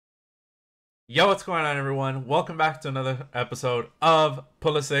Yo, what's going on, everyone? Welcome back to another episode of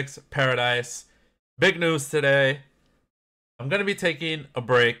Pulisic'S Paradise. Big news today. I'm going to be taking a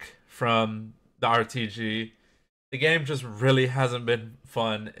break from the RTG. The game just really hasn't been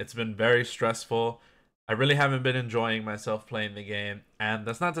fun. It's been very stressful. I really haven't been enjoying myself playing the game, and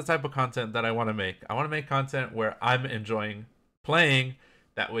that's not the type of content that I want to make. I want to make content where I'm enjoying playing.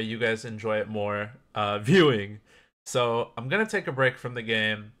 That way you guys enjoy it more viewing. So I'm going to take a break from the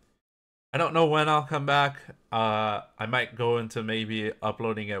game. I don't know when I'll come back. I might go into maybe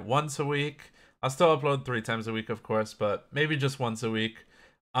uploading it once a week. I'll still upload 3 times a week, of course, but maybe just once a week.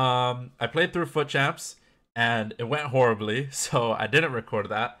 I played through Foot Champs, and it went horribly, so I didn't record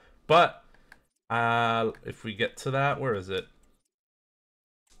that. But if we get to that, where is it?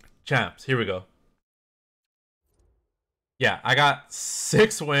 Champs, here we go. Yeah, I got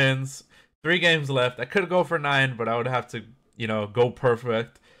 6 wins, 3 games left. I could go for 9, but I would have to, go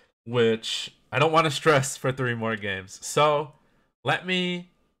perfect, which I don't want to stress for 3 more games. So let me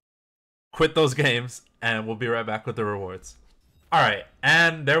quit those games and we'll be right back with the rewards. All right,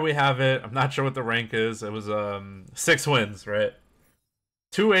 and there we have it. I'm not sure what the rank is. It was 6 wins, right?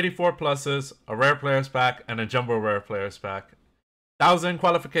 284 pluses, a rare players pack, and a jumbo rare players pack. 1,000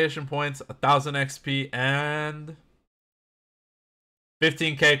 qualification points, 1,000 XP, and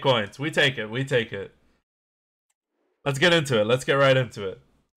 15k coins. We take it. We take it. Let's get into it. Let's get right into it.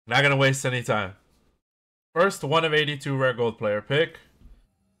 Not gonna waste any time. First, 1 of 82 rare gold player pick.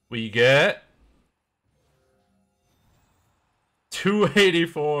 We get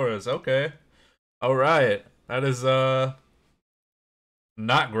 284s. Okay. Alright. That is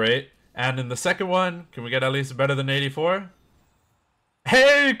not great. And in the second one, can we get at least better than 84?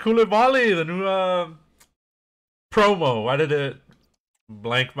 Hey, Koulibaly, the new promo. Why did it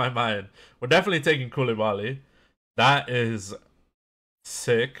blank my mind? We're definitely taking Koulibaly. That is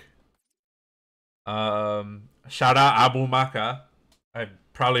sick. Shout out Abu Maka. I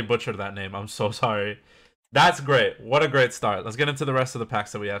probably butchered that name. I'm so sorry. That's great. What a great start. Let's get into the rest of the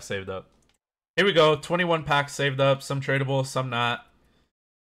packs that we have saved up. Here we go. 21 packs saved up. Some tradable, some not.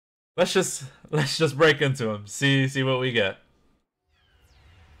 Let's just break into them. See what we get.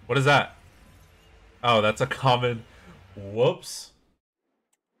 What is that? Oh, that's a common. Whoops.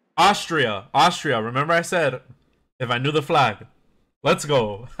 Austria. Remember I said if I knew the flag. Let's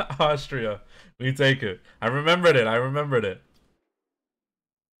go. Austria. We take it. I remembered it.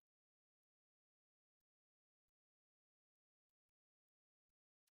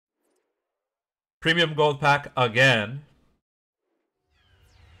 Premium gold pack again.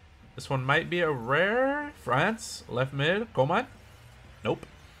 This one might be a rare. France. Left mid. Coman. Nope.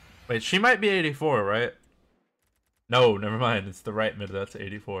 Wait, she might be 84, right? No, never mind. It's the right mid that's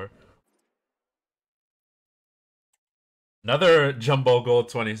 84. Another jumbo gold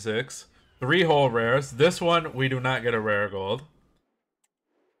 26. 3 whole rares. This one, we do not get a rare gold.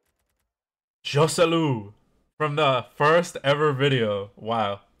 Joselu from the first ever video.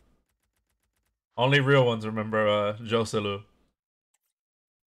 Wow. Only real ones remember Joselu.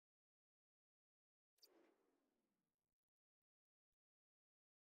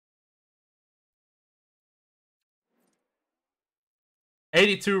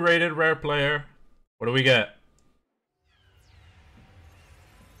 '82 rated rare player. What do we get?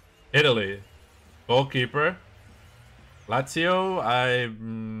 Italy. Goalkeeper. Lazio,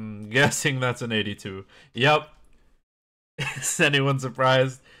 I'm guessing that's an 82. Yep. Is anyone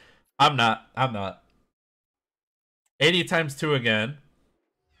surprised? I'm not. 80 times 2 again.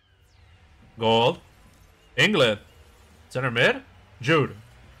 Gold. England. Center mid? Jude.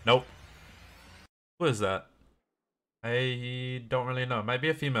 Nope. Who is that? I don't really know. It might be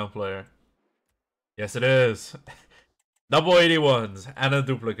a female player. Yes, it is. Double 81s and a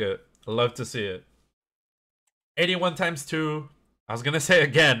duplicate. Love to see it. 81 times 2. I was going to say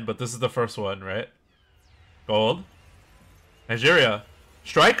again, but this is the first one, right? Gold. Nigeria.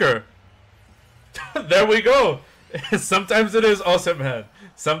 Striker. There we go. Sometimes it is awesome, man.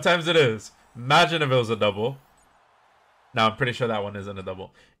 Sometimes it is. Imagine if it was a double. No, I'm pretty sure that one isn't a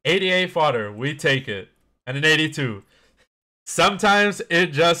double. 88 fodder. We take it. And an 82. Sometimes it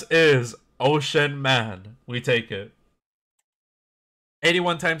just is. Ocean man. We take it.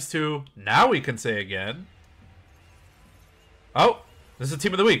 81 times 2. Now we can say again. Oh, this is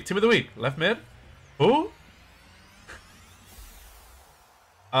team of the week. Team of the week. Left mid. Who?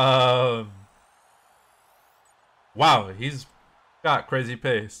 Wow, he's got crazy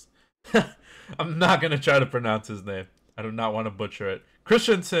pace. I'm not gonna try to pronounce his name. I do not want to butcher it.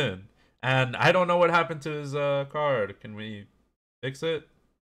 Christensen. And I don't know what happened to his card. Can we fix it?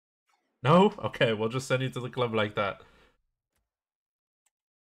 No? Okay, we'll just send you to the club like that.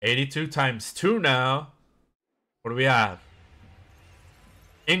 82 times 2 now. What do we have?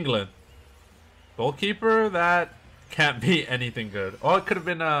 England. Goalkeeper? That can't be anything good. Oh, it could have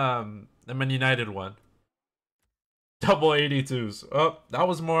been the Man United one. Double 82s. Oh, that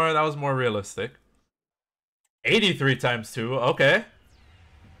was more realistic. 83 times 2. Okay.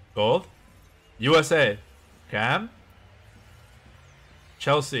 Gold. USA. Cam.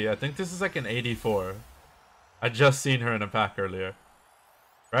 Chelsea. I think this is like an 84. I just seen her in a pack earlier.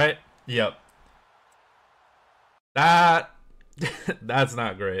 Right? Yep. That's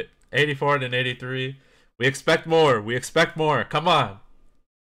not great. 84 and 83. We expect more. We expect more. Come on.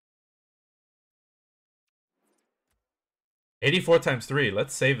 84 times 3.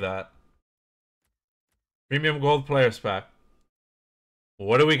 Let's save that. Premium gold players pack.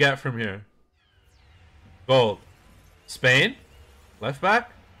 What do we get from here? Gold. Spain? Left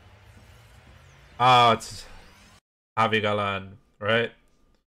back? Oh, it's Javi Galan, right?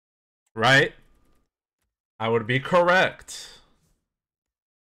 Right? I would be correct.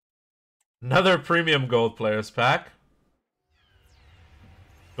 Another premium gold players pack.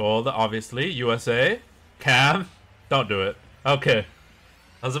 Gold, obviously. USA. Cam. Don't do it. Okay.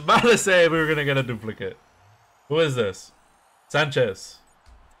 I was about to say we were going to get a duplicate. Who is this? Sanchez.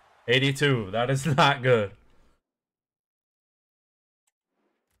 82. That is not good.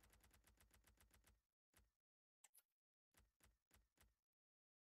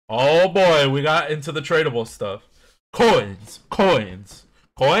 Oh boy, we got into the tradable stuff. Coins. Coins.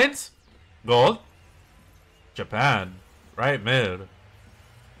 Coins? Gold. Japan. Right mid.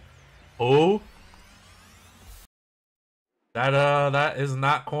 Oh. That is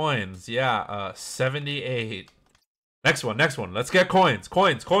not coins. Yeah, 78. Next one. Let's get coins.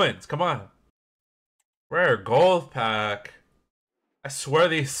 Coins. Come on. Rare gold pack. I swear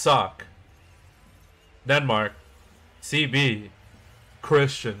these suck. Denmark. CB.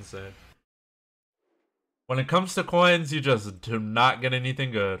 Christensen. When it comes to coins, you just do not get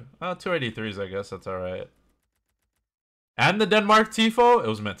anything good. Oh, 283s, I guess that's alright. And the Denmark Tifo, it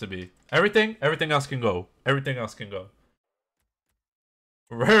was meant to be. Everything else can go. Everything else can go.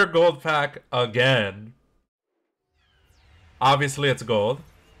 Rare gold pack again. Obviously, it's gold.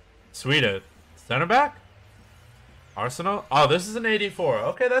 Sweden. Center back? Arsenal? Oh, this is an 84.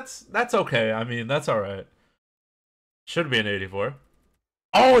 Okay, that's okay. I mean, that's alright. Should be an 84.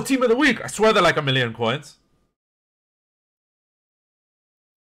 Oh, team of the week! I swear they're like a million coins.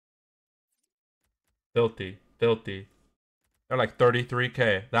 Filthy. They're like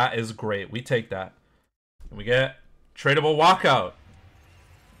 33k. That is great. We take that. And we get tradable walkout.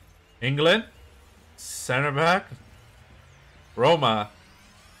 England. Center back. Roma.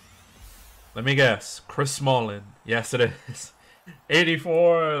 Let me guess. Chris Smalling. Yes, it is.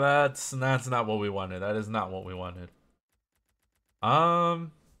 84. That's not what we wanted. That is not what we wanted.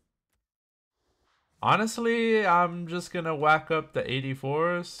 Honestly, I'm just gonna whack up the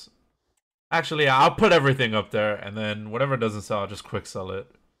 84s. Actually, I'll put everything up there, and then whatever doesn't sell, I'll just quick sell it.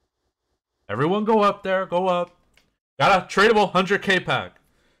 Everyone go up there, go up. Got a tradable 100k pack.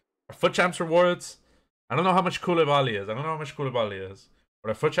 Our Foot Champs rewards. I don't know how much Koulibaly is. But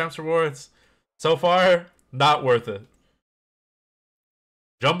our Foot Champs rewards, so far, not worth it.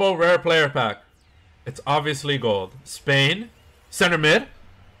 Jumbo rare player pack. It's obviously gold. Spain. Center mid.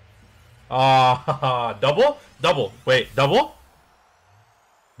 Double? Double. Wait, double?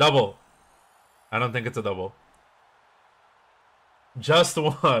 Double. I don't think it's a double. Just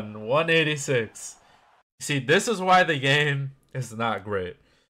one. 186. See, this is why the game is not great.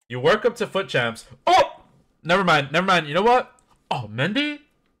 You work up to Foot Champs. Oh! Never mind. You know what? Oh, Mendy?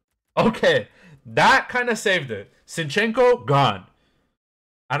 Okay. That kind of saved it. Sinchenko, gone.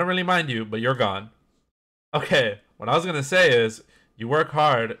 I don't really mind you, but you're gone. Okay. What I was going to say is, you work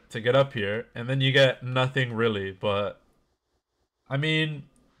hard to get up here, and then you get nothing really, but I mean,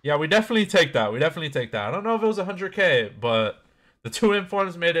 yeah, we definitely take that. I don't know if it was 100k, but the 2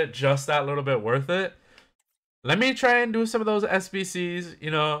 informs made it just that little bit worth it. Let me try and do some of those SBCs, you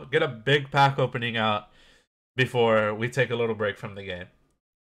know, get a big pack opening out before we take a little break from the game.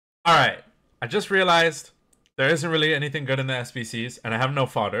 Alright, I just realized there isn't really anything good in the SBCs, and I have no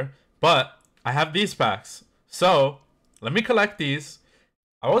fodder, but I have these packs. So, let me collect these.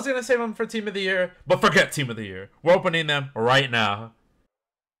 I was going to save them for Team of the Year, but forget Team of the Year. We're opening them right now.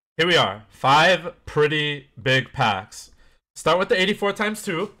 Here we are. 5 pretty big packs. Start with the 84 times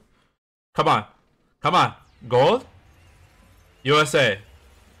 2. Come on. Gold. USA.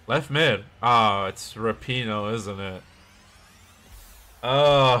 Left mid. Oh, it's Rapinoe, isn't it?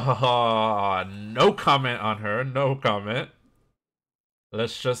 Oh, no comment on her. No comment.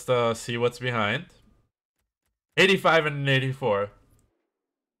 Let's just see what's behind. 85 and an 84.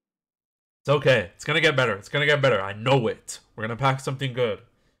 It's okay. It's gonna get better. It's gonna get better. I know it. We're gonna pack something good.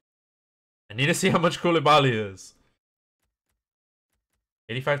 I need to see how much Koulibaly is.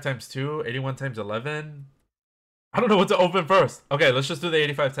 85 times 2, 81 times 11. I don't know what to open first. Okay, let's just do the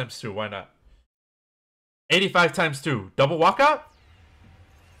 85 times 2. Why not? 85 times 2. Double walkout?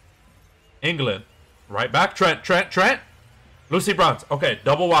 England. Right back. Trent. Lucy Bronze. Okay,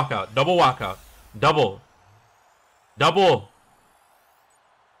 double walkout. Double walkout. Double.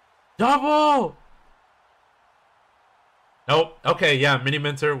 Nope. Okay, yeah, Mini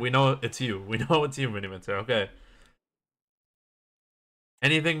Minter. We know it's you. We know it's you, Mini Minter. Okay.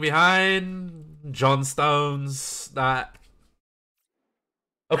 Anything behind? John Stones. That.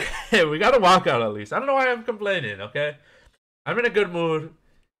 Okay, we got a walkout at least. I don't know why I'm complaining, okay? I'm in a good mood.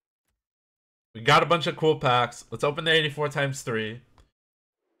 We got a bunch of cool packs. Let's open the 84 times 3.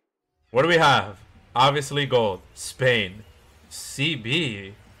 What do we have? Obviously gold. Spain.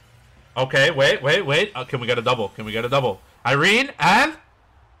 CB. Okay, wait. Can we get a double? Irene and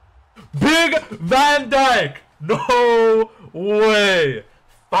Big Van Dijk. No way.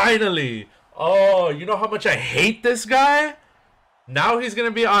 Finally. Oh, you know how much I hate this guy? Now he's going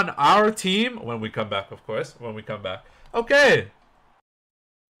to be on our team when we come back, of course. When we come back. Okay.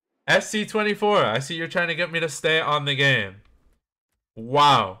 SC24. I see you're trying to get me to stay on the game.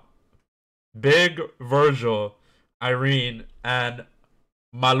 Wow. Big Virgil, Irene, and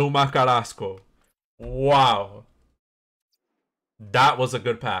Maluma Carrasco. Wow. That was a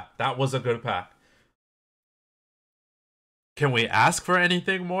good pack. Can we ask for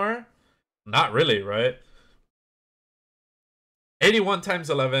anything more? Not really, right? 81 times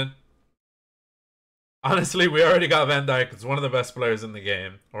 11. Honestly, we already got Van Dijk. It's one of the best players in the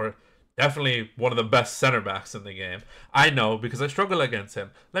game. Or definitely one of the best center backs in the game. I know, because I struggle against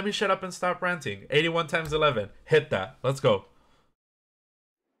him. Let me shut up and stop ranting. 81 times 11. Hit that. Let's go.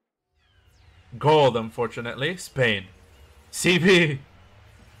 Gold, unfortunately. Spain. CB.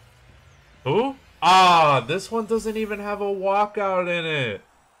 Who? Ah, this one doesn't even have a walkout in it.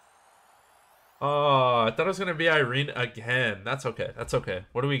 Oh, I thought it was going to be Irene again. That's okay.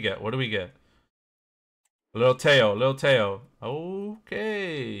 What do we get? Little Teo.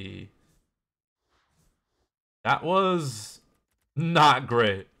 Okay. That was not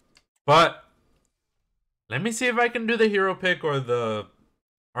great. But let me see if I can do the hero pick or the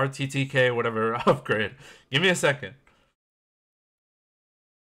RTTK, whatever upgrade. Give me a second.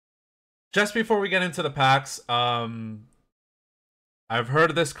 Just before we get into the packs, I've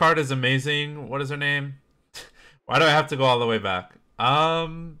heard this card is amazing. What is her name? Why do I have to go all the way back?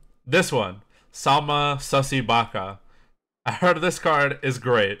 This one. Salma Sussy Baka. I heard this card is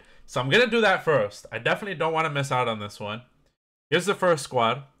great. So I'm going to do that first. I definitely don't want to miss out on this one. Here's the first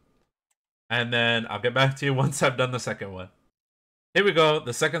squad. And then I'll get back to you once I've done the second one. Here we go.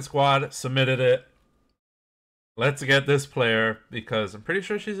 The second squad submitted it. Let's get this player because I'm pretty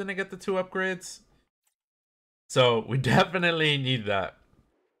sure she's going to get the 2 upgrades. So we definitely need that.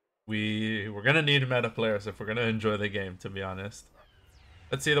 We're going to need meta players if we're going to enjoy the game, to be honest.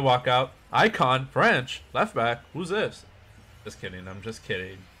 Let's see the walkout. Icon, French, left back. Who's this? Just kidding. I'm just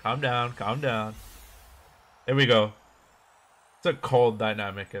kidding. Calm down. There we go. It's a cold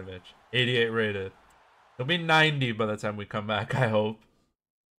dynamic image. 88 rated. It'll be 90 by the time we come back, I hope.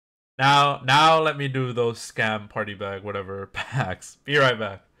 Now let me do those scam party bag, whatever, packs. Be right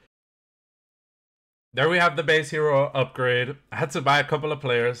back. There we have the base hero upgrade. I had to buy a couple of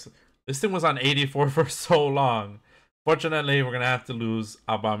players. This thing was on 84 for so long. Fortunately, we're going to have to lose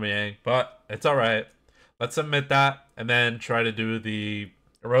Aubameyang, but it's alright. Let's submit that and then try to do the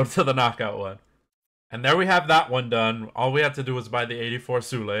road to the knockout one. And there we have that one done. All we have to do is buy the 84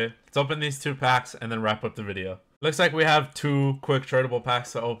 Sule. Let's open these 2 packs and then wrap up the video. Looks like we have 2 quick tradable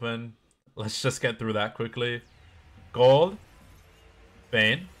packs to open. Let's just get through that quickly. Gold.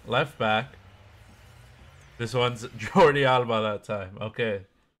 Spain. Left back. This one's Jordi Alba that time. Okay.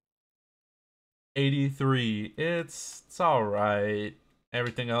 83. It's alright.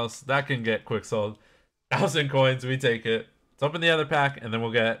 Everything else, that can get quick sold. 1,000 coins, we take it. Let's open the other pack, and then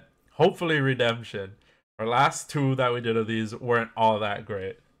we'll get, hopefully, redemption. Our last 2 that we did of these weren't all that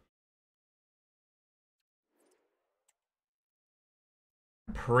great.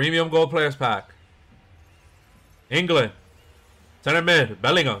 Premium Gold Players Pack. England. Center mid,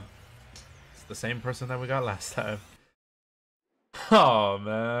 Bellingham. It's the same person that we got last time. Oh,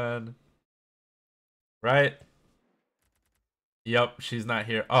 man. Right? Yep, she's not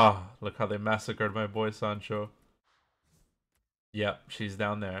here. Oh, look how they massacred my boy Sancho. Yep, she's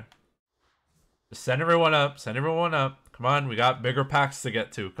down there. Just send everyone up. Come on, we got bigger packs to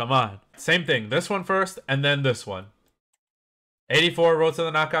get to. Come on. Same thing. This one first, and then this one. 84, road to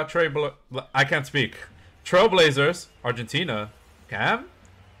the knockout. I can't speak. Trailblazers, Argentina. Cam?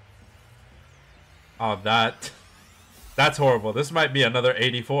 Oh, that's horrible. This might be another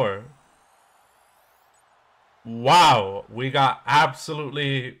 84. Wow, we got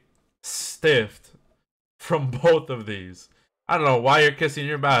absolutely stiffed from both of these. I don't know why you're kissing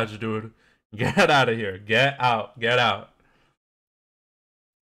your badge, dude. Get out of here. Get out. Get out.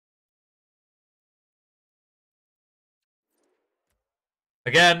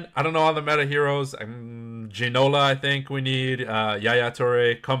 Again, I don't know all the meta heroes. Ginola, I think we need. Yaya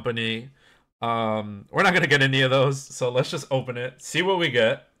Toure, Company. We're not going to get any of those, so let's just open it. See what we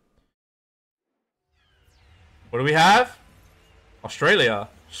get. What do we have? Australia.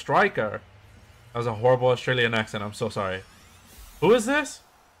 Striker. That was a horrible Australian accent. I'm so sorry. Who is this?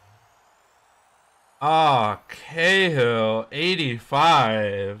 Ah, Cahill.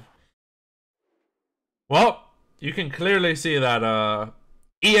 85. Well, you can clearly see that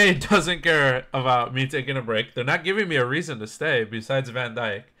EA doesn't care about me taking a break. They're not giving me a reason to stay besides Van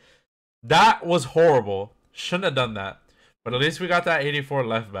Dijk. That was horrible. Shouldn't have done that. But at least we got that 84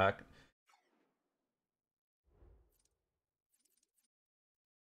 left back.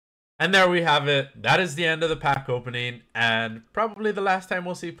 And there we have it. That is the end of the pack opening. And probably the last time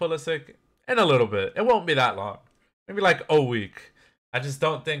we'll see Pulisic in a little bit. It won't be that long. Maybe like a week. I just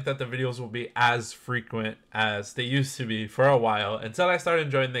don't think that the videos will be as frequent as they used to be for a while until I start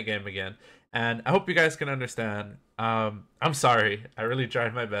enjoying the game again. And I hope you guys can understand. I'm sorry. I really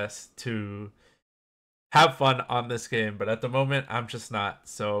tried my best to have fun on this game, but at the moment, I'm just not.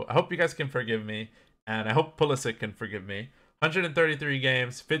 So I hope you guys can forgive me, and I hope Pulisic can forgive me. 133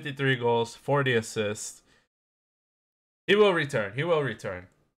 games, 53 goals, 40 assists. He will return. He will return.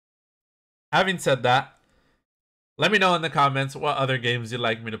 Having said that, let me know in the comments what other games you'd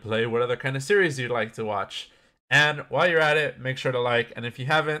like me to play, what other kind of series you'd like to watch. And while you're at it, make sure to like, and if you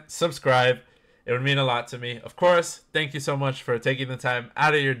haven't, subscribe. It would mean a lot to me. Of course, thank you so much for taking the time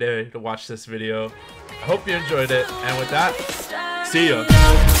out of your day to watch this video. I hope you enjoyed it, and with that, see ya.